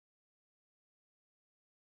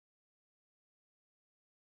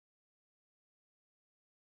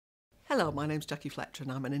Hello, my name's Jackie Fletcher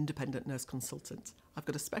and I'm an independent nurse consultant. I've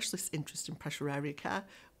got a specialist interest in pressure area care,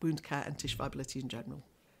 wound care and tissue viability in general.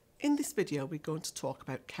 In this video we're going to talk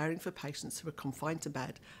about caring for patients who are confined to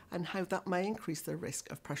bed and how that may increase the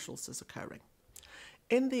risk of pressure ulcers occurring.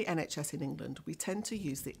 In the NHS in England, we tend to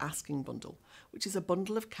use the asking bundle, which is a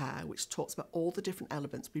bundle of care which talks about all the different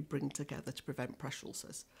elements we bring together to prevent pressure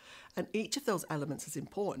ulcers. And each of those elements is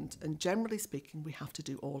important, and generally speaking, we have to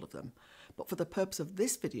do all of them. But for the purpose of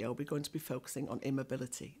this video, we're going to be focusing on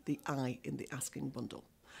immobility, the I in the asking bundle,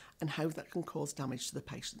 and how that can cause damage to the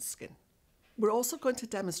patient's skin. We're also going to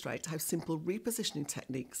demonstrate how simple repositioning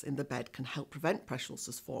techniques in the bed can help prevent pressure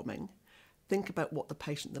ulcers forming. Think about what the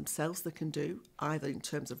patient themselves they can do, either in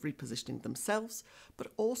terms of repositioning themselves,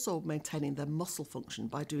 but also maintaining their muscle function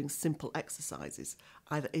by doing simple exercises,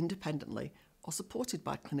 either independently or supported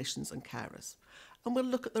by clinicians and carers. And we'll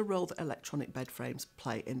look at the role that electronic bed frames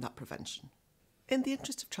play in that prevention. In the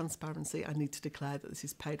interest of transparency, I need to declare that this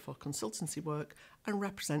is paid for consultancy work and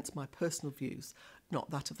represents my personal views,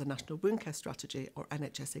 not that of the National Wound Care Strategy or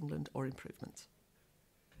NHS England or Improvement.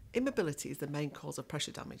 Immobility is the main cause of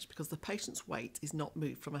pressure damage because the patient's weight is not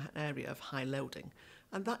moved from an area of high loading,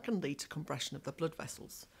 and that can lead to compression of the blood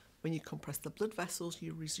vessels. When you compress the blood vessels,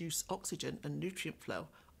 you reduce oxygen and nutrient flow,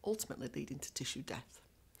 ultimately leading to tissue death.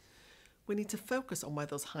 We need to focus on where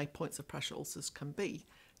those high points of pressure ulcers can be,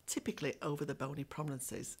 typically over the bony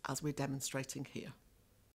prominences, as we're demonstrating here.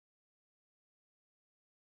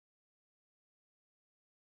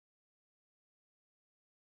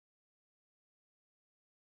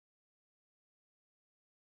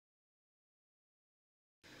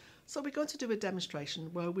 So we're going to do a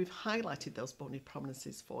demonstration where we've highlighted those bony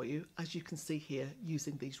prominences for you, as you can see here,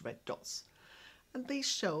 using these red dots. And these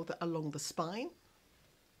show that along the spine,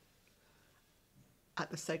 at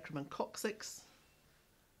the sacrum and coccyx,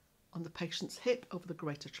 on the patient's hip over the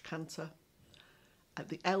greater trochanter, at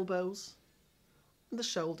the elbows, and the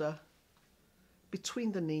shoulder,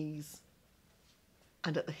 between the knees,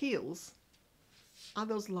 and at the heels, are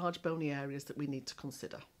those large bony areas that we need to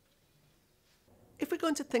consider. If we're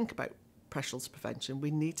going to think about pressure ulcer prevention,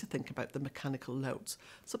 we need to think about the mechanical loads,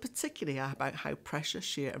 so particularly about how pressure,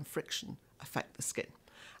 shear and friction affect the skin,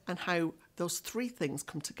 and how those three things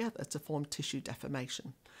come together to form tissue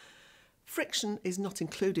deformation. Friction is not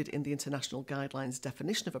included in the international guidelines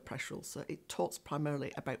definition of a pressure ulcer. It talks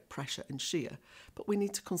primarily about pressure and shear, but we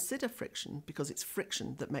need to consider friction because it's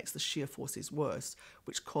friction that makes the shear forces worse,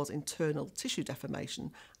 which cause internal tissue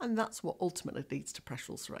deformation, and that's what ultimately leads to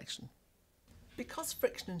pressure ulceration. Because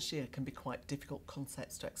friction and shear can be quite difficult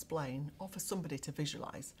concepts to explain or for somebody to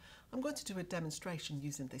visualise, I'm going to do a demonstration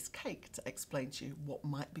using this cake to explain to you what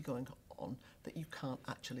might be going on that you can't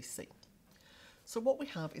actually see. So what we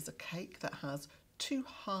have is a cake that has two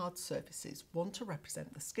hard surfaces, one to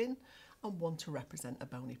represent the skin and one to represent a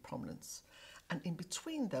bony prominence. And in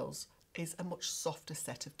between those is a much softer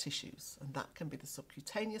set of tissues, and that can be the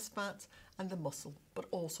subcutaneous fat and the muscle, but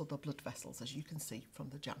also the blood vessels, as you can see from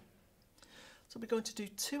the jam. So we're going to do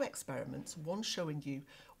two experiments, one showing you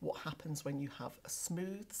what happens when you have a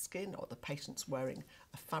smooth skin or the patient's wearing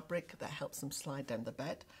a fabric that helps them slide down the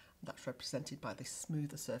bed. That's represented by this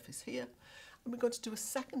smoother surface here. And we're going to do a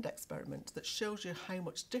second experiment that shows you how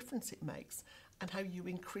much difference it makes and how you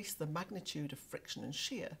increase the magnitude of friction and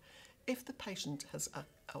shear if the patient has a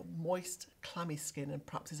moist, clammy skin and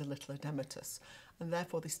perhaps is a little edematous, and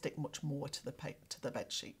therefore they stick much more to the bed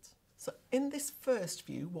sheet. So in this first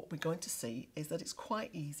view, what we're going to see is that it's quite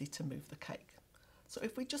easy to move the cake. So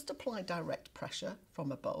if we just apply direct pressure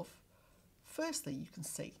from above, firstly you can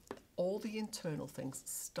see all the internal things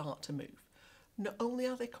start to move. Not only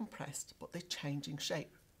are they compressed, but they're changing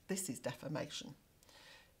shape. This is deformation.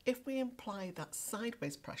 If we apply that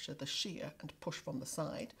sideways pressure, the shear, and push from the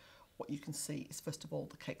side, what you can see is first of all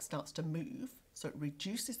the cake starts to move, so it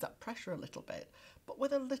reduces that pressure a little bit, but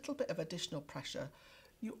with a little bit of additional pressure,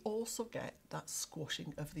 you also get that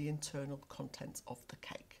squashing of the internal contents of the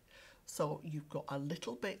cake. So you've got a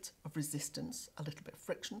little bit of resistance, a little bit of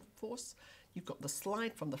friction force, you've got the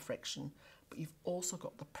slide from the friction, but you've also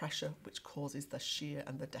got the pressure which causes the shear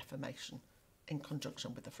and the deformation in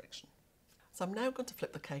conjunction with the friction. So I'm now going to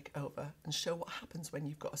flip the cake over and show what happens when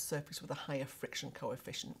you've got a surface with a higher friction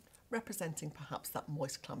coefficient, representing perhaps that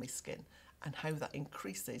moist, clammy skin, and how that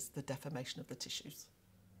increases the deformation of the tissues.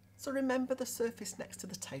 So remember, the surface next to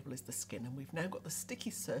the table is the skin, and we've now got the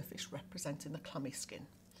sticky surface representing the clammy skin.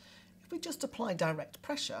 If we just apply direct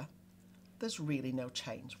pressure, there's really no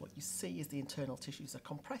change. What you see is the internal tissues are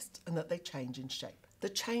compressed and that they change in shape. The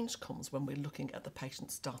change comes when we're looking at the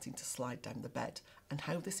patient starting to slide down the bed and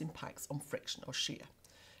how this impacts on friction or shear.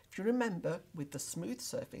 If you remember with the smooth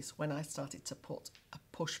surface, when I started to put a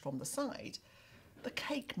push from the side, the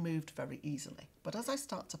cake moved very easily. But as I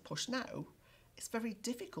start to push now, it's very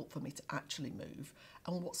difficult for me to actually move.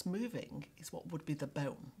 And what's moving is what would be the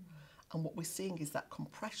bone. And what we're seeing is that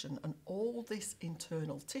compression, and all this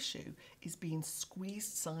internal tissue is being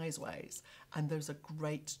squeezed sideways, and there's a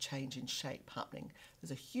great change in shape happening.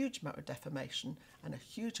 There's a huge amount of deformation and a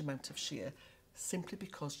huge amount of shear, simply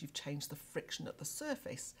because you've changed the friction at the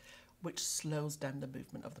surface, which slows down the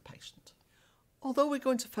movement of the patient. Although we're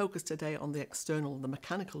going to focus today on the external and the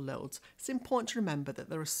mechanical loads, it's important to remember that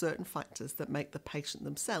there are certain factors that make the patient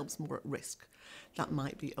themselves more at risk. That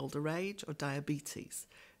might be older age or diabetes.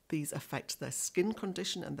 These affect their skin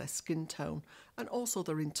condition and their skin tone, and also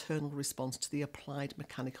their internal response to the applied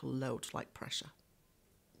mechanical load like pressure.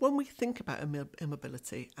 When we think about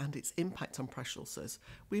immobility and its impact on pressure ulcers,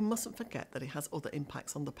 we mustn't forget that it has other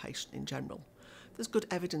impacts on the patient in general. There's good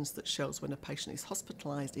evidence that shows when a patient is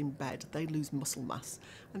hospitalised in bed, they lose muscle mass,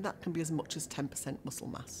 and that can be as much as 10% muscle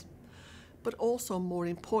mass. But also, more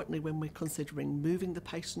importantly, when we're considering moving the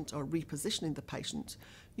patient or repositioning the patient,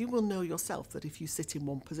 you will know yourself that if you sit in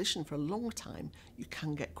one position for a long time, you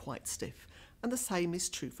can get quite stiff. And the same is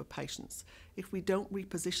true for patients. If we don't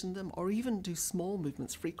reposition them or even do small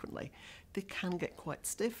movements frequently, they can get quite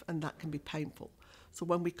stiff, and that can be painful. So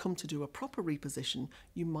when we come to do a proper reposition,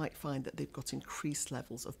 you might find that they've got increased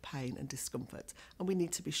levels of pain and discomfort, and we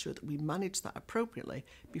need to be sure that we manage that appropriately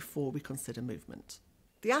before we consider movement.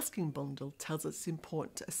 The asking bundle tells us it's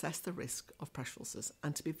important to assess the risk of pressure ulcers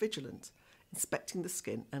and to be vigilant, inspecting the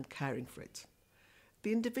skin and caring for it.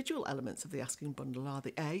 The individual elements of the asking bundle are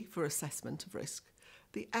the A for assessment of risk,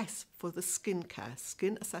 the S for the skin care.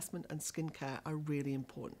 Skin assessment and skin care are really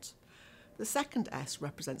important. The second S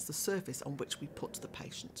represents the surface on which we put the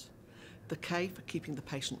patient, the K for keeping the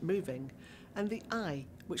patient moving, and the I,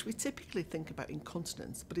 which we typically think about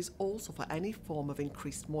incontinence, but is also for any form of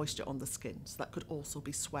increased moisture on the skin, so that could also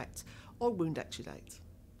be sweat or wound exudate.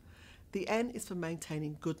 The N is for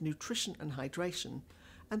maintaining good nutrition and hydration,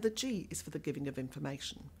 and the G is for the giving of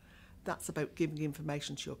information. That's about giving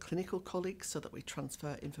information to your clinical colleagues so that we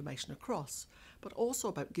transfer information across, but also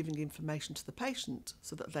about giving information to the patient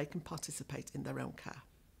so that they can participate in their own care.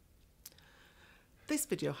 This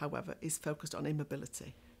video, however, is focused on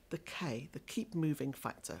immobility, the K, the keep moving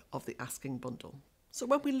factor of the asking bundle. So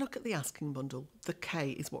when we look at the asking bundle, the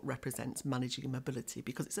K is what represents managing immobility,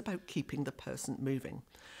 because it's about keeping the person moving.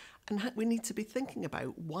 And we need to be thinking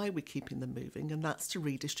about why we're keeping them moving, and that's to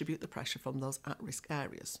redistribute the pressure from those at-risk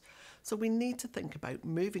areas. So we need to think about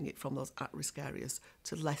moving it from those at-risk areas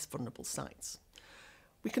to less vulnerable sites.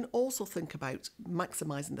 We can also think about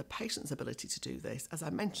maximising the patient's ability to do this, as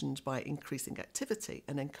I mentioned, by increasing activity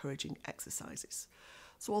and encouraging exercises.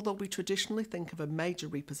 So although we traditionally think of a major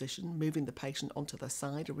reposition, moving the patient onto their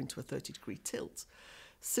side or into a 30-degree tilt,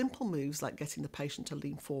 simple moves like getting the patient to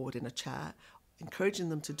lean forward in a chair, encouraging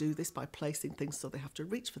them to do this by placing things so they have to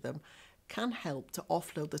reach for them, can help to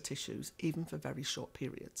offload the tissues even for very short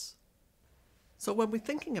periods. So when we're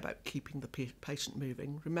thinking about keeping the patient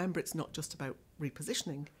moving, remember it's not just about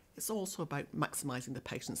repositioning, it's also about maximising the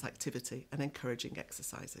patient's activity and encouraging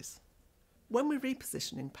exercises. When we're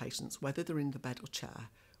repositioning patients, whether they're in the bed or chair,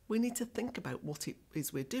 we need to think about what it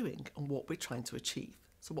is we're doing and what we're trying to achieve.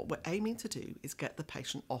 So what we're aiming to do is get the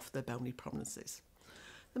patient off their bony prominences.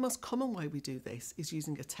 The most common way we do this is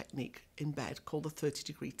using a technique in bed called the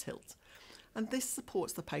 30-degree tilt. And this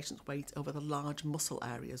supports the patient's weight over the large muscle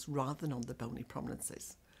areas rather than on the bony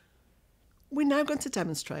prominences. We're now going to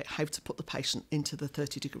demonstrate how to put the patient into the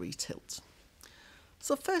 30-degree tilt.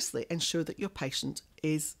 So firstly, ensure that your patient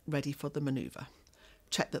is ready for the manoeuvre.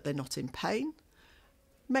 Check that they're not in pain.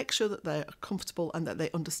 Make sure that they're comfortable and that they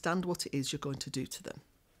understand what it is you're going to do to them.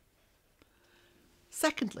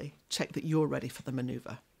 Secondly, check that you're ready for the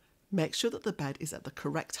manoeuvre. Make sure that the bed is at the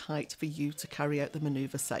correct height for you to carry out the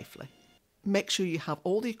manoeuvre safely. Make sure you have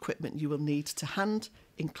all the equipment you will need to hand,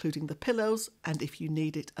 including the pillows and, if you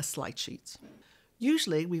need it, a slide sheet.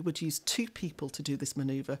 Usually we would use 2 people to do this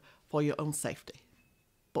manoeuvre for your own safety.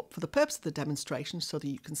 But for the purpose of the demonstration, so that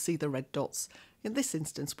you can see the red dots, in this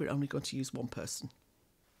instance we're only going to use 1 person.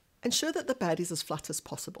 Ensure that the bed is as flat as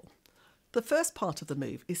possible. The first part of the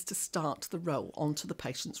move is to start the roll onto the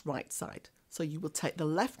patient's right side. So you will take the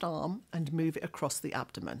left arm and move it across the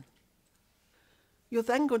abdomen. You're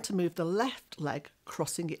then going to move the left leg,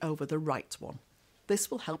 crossing it over the right one. This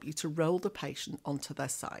will help you to roll the patient onto their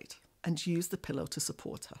side and use the pillow to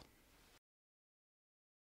support her.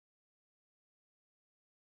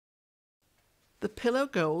 The pillow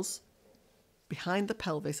goes behind the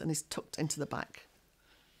pelvis and is tucked into the back.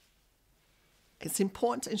 It's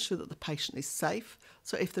important to ensure that the patient is safe,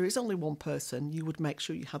 so if there is only one person, you would make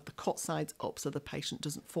sure you have the cot sides up so the patient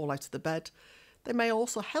doesn't fall out of the bed. They may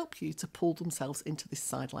also help you to pull themselves into this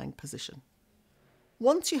side-lying position.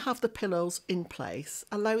 Once you have the pillows in place,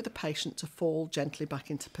 allow the patient to fall gently back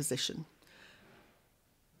into position.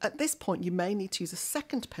 At this point, you may need to use a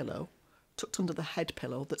second pillow tucked under the head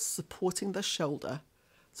pillow that's supporting the shoulder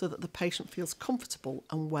so that the patient feels comfortable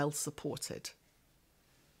and well supported.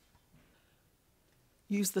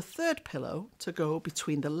 Use the third pillow to go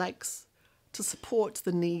between the legs to support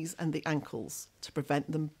the knees and the ankles to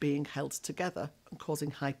prevent them being held together and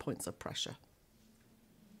causing high points of pressure.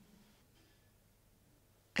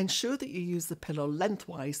 Ensure that you use the pillow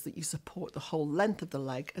lengthwise, that you support the whole length of the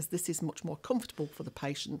leg, as this is much more comfortable for the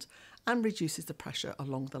patient and reduces the pressure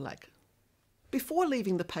along the leg. Before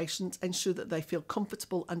leaving the patient, ensure that they feel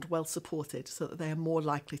comfortable and well supported so that they are more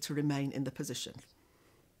likely to remain in the position.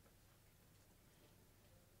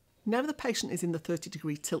 Now the patient is in the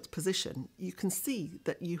 30-degree tilt position, you can see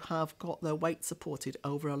that you have got their weight supported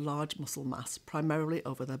over a large muscle mass, primarily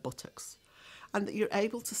over their buttocks, and that you're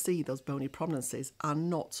able to see those bony prominences are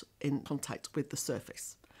not in contact with the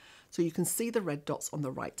surface. So you can see the red dots on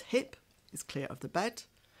the right hip is clear of the bed,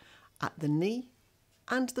 at the knee,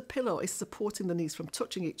 and the pillow is supporting the knees from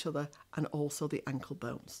touching each other and also the ankle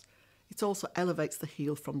bones. It also elevates the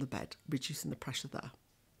heel from the bed, reducing the pressure there.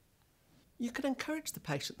 You can encourage the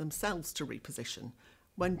patient themselves to reposition.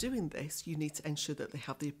 When doing this, you need to ensure that they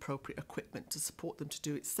have the appropriate equipment to support them to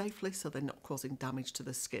do it safely so they're not causing damage to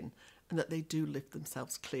the skin, and that they do lift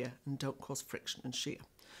themselves clear and don't cause friction and shear.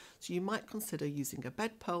 So you might consider using a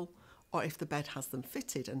bed pole, or if the bed has them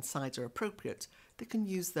fitted and sides are appropriate, they can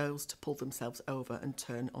use those to pull themselves over and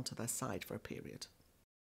turn onto their side for a period.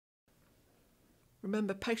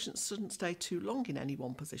 Remember, patients shouldn't stay too long in any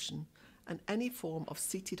one position, and any form of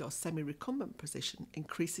seated or semi-recumbent position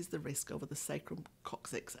increases the risk over the sacrum,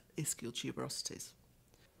 coccyx, and ischial tuberosities.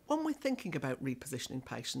 When we're thinking about repositioning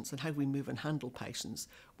patients and how we move and handle patients,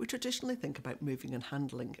 we traditionally think about moving and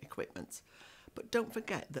handling equipment. But don't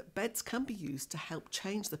forget that beds can be used to help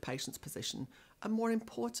change the patient's position and, more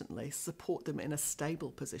importantly, support them in a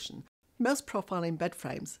stable position. Most profiling bed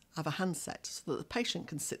frames have a handset so that the patient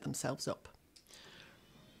can sit themselves up.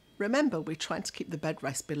 Remember, we're trying to keep the bed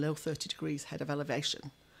rest below 30 degrees head of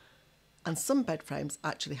elevation, and some bed frames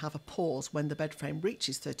actually have a pause when the bed frame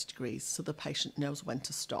reaches 30 degrees so the patient knows when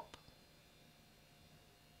to stop.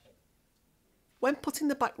 When putting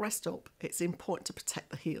the backrest up, it's important to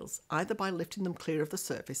protect the heels, either by lifting them clear of the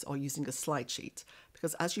surface or using a slide sheet,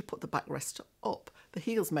 because as you put the backrest up, the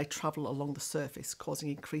heels may travel along the surface, causing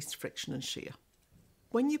increased friction and shear.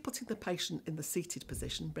 When you're putting the patient in the seated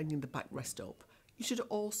position, bringing the backrest up, you should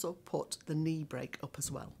also put the knee break up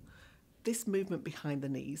as well. This movement behind the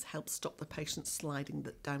knees helps stop the patient sliding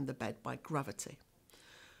down the bed by gravity.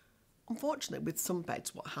 Unfortunately, with some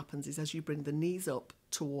beds, what happens is as you bring the knees up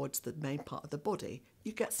towards the main part of the body,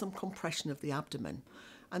 you get some compression of the abdomen,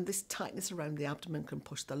 and this tightness around the abdomen can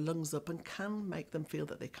push the lungs up and can make them feel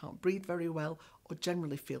that they can't breathe very well or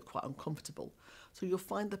generally feel quite uncomfortable. So you'll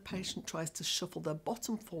find the patient tries to shuffle their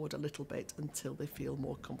bottom forward a little bit until they feel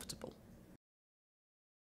more comfortable.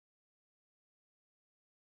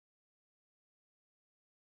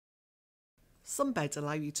 Some beds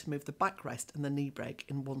allow you to move the backrest and the knee break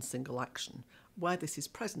in one single action. Where this is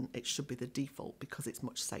present, it should be the default because it's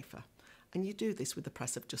much safer, and you do this with the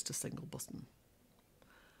press of just a single button.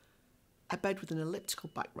 A bed with an elliptical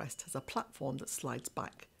backrest has a platform that slides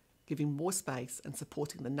back, giving more space and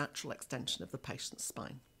supporting the natural extension of the patient's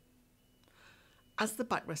spine. As the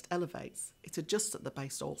backrest elevates, it adjusts at the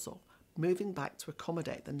base also, moving back to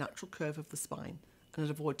accommodate the natural curve of the spine and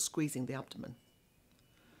avoid squeezing the abdomen.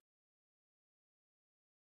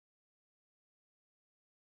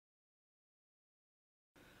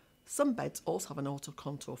 Some beds also have an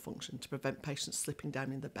auto-contour function to prevent patients slipping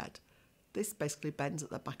down in the bed. This basically bends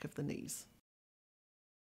at the back of the knees.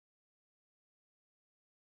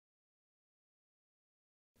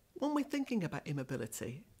 When we're thinking about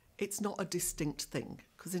immobility, it's not a distinct thing,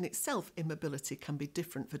 because in itself immobility can be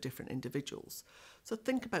different for different individuals. So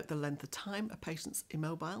think about the length of time a patient's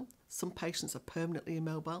immobile. Some patients are permanently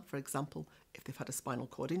immobile, for example, if they've had a spinal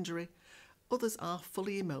cord injury. Others are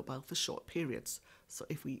fully immobile for short periods. So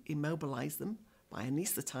if we immobilise them by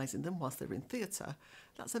anaesthetising them whilst they're in theatre,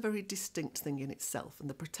 that's a very distinct thing in itself, and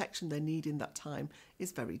the protection they need in that time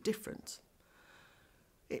is very different.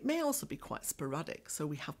 It may also be quite sporadic, so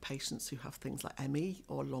we have patients who have things like ME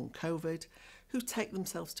or long COVID who take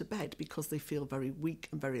themselves to bed because they feel very weak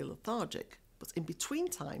and very lethargic, but in between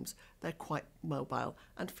times they're quite mobile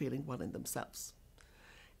and feeling well in themselves.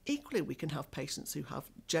 Equally, we can have patients who have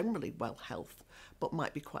generally well health, but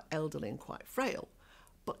might be quite elderly and quite frail,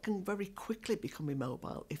 but can very quickly become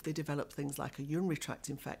immobile if they develop things like a urinary tract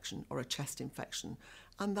infection or a chest infection,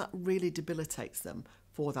 and that really debilitates them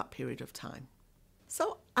for that period of time.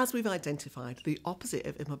 So, as we've identified, the opposite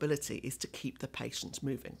of immobility is to keep the patient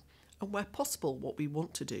moving. And where possible, what we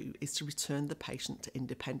want to do is to return the patient to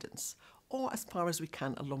independence, or as far as we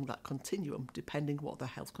can along that continuum, depending what their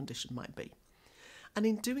health condition might be. And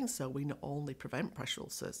in doing so, we not only prevent pressure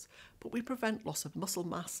ulcers, but we prevent loss of muscle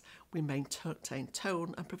mass, we maintain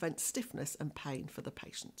tone and prevent stiffness and pain for the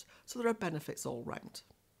patient. So there are benefits all round.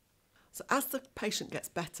 So as the patient gets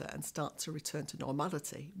better and starts to return to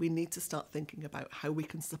normality, we need to start thinking about how we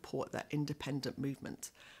can support their independent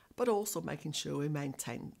movement, but also making sure we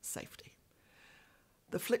maintain safety.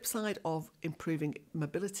 The flip side of improving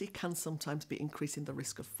mobility can sometimes be increasing the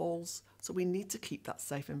risk of falls, so we need to keep that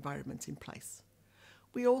safe environment in place.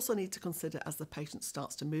 We also need to consider, as the patient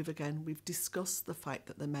starts to move again, we've discussed the fact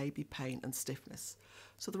that there may be pain and stiffness.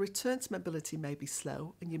 So the return to mobility may be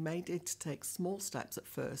slow, and you may need to take small steps at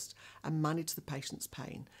first and manage the patient's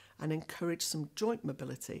pain and encourage some joint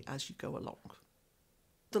mobility as you go along.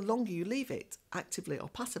 The longer you leave it, actively or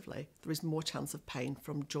passively, there is more chance of pain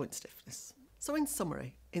from joint stiffness. So in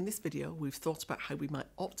summary, in this video, we've thought about how we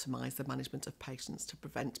might optimise the management of patients to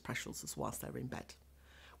prevent pressure ulcers whilst they're in bed.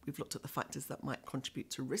 We've looked at the factors that might contribute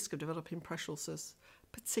to risk of developing pressure ulcers,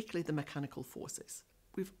 particularly the mechanical forces.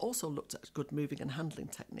 We've also looked at good moving and handling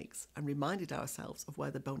techniques and reminded ourselves of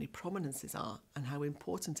where the bony prominences are and how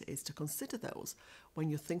important it is to consider those when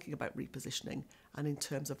you're thinking about repositioning and in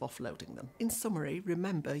terms of offloading them. In summary,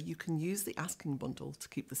 remember you can use the asking bundle to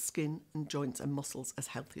keep the skin and joints and muscles as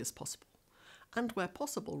healthy as possible. And where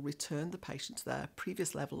possible, return the patient to their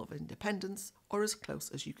previous level of independence or as close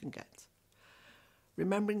as you can get.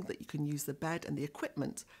 Remembering that you can use the bed and the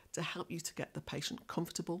equipment to help you to get the patient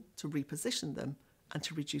comfortable, to reposition them, and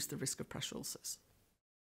to reduce the risk of pressure ulcers.